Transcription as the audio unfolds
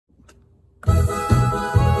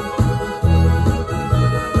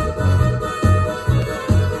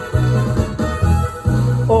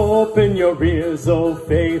Open your ears, O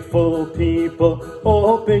faithful people,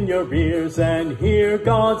 open your ears and hear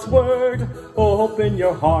God's word. Open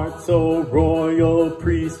your hearts, O royal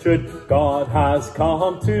priesthood, God has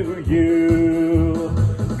come to you.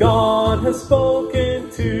 God has spoken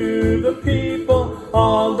to the people,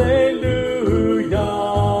 alleluia.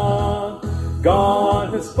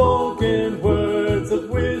 God has spoken words of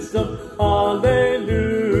wisdom,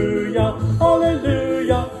 alleluia,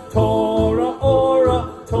 alleluia. Torah,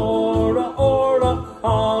 ora, Torah, ora,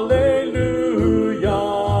 alleluia.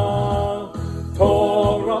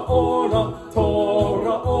 Torah, ora,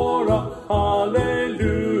 Torah, ora,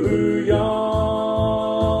 alleluia.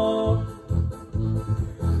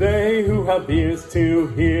 They who have ears to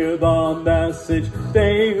hear the message,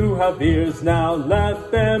 they who have ears now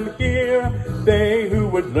let them hear. They who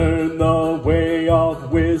would learn the way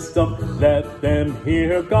of wisdom, let them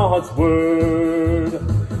hear God's word.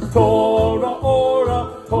 Torah,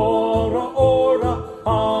 ora, Torah, ora,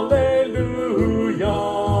 hallelujah.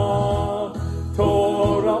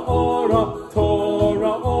 Torah, ora,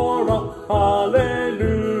 Torah, ora,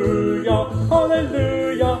 hallelujah,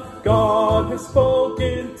 hallelujah. God has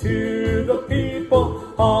spoken to the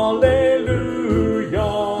people, hallelujah.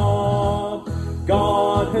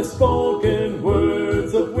 God has spoken words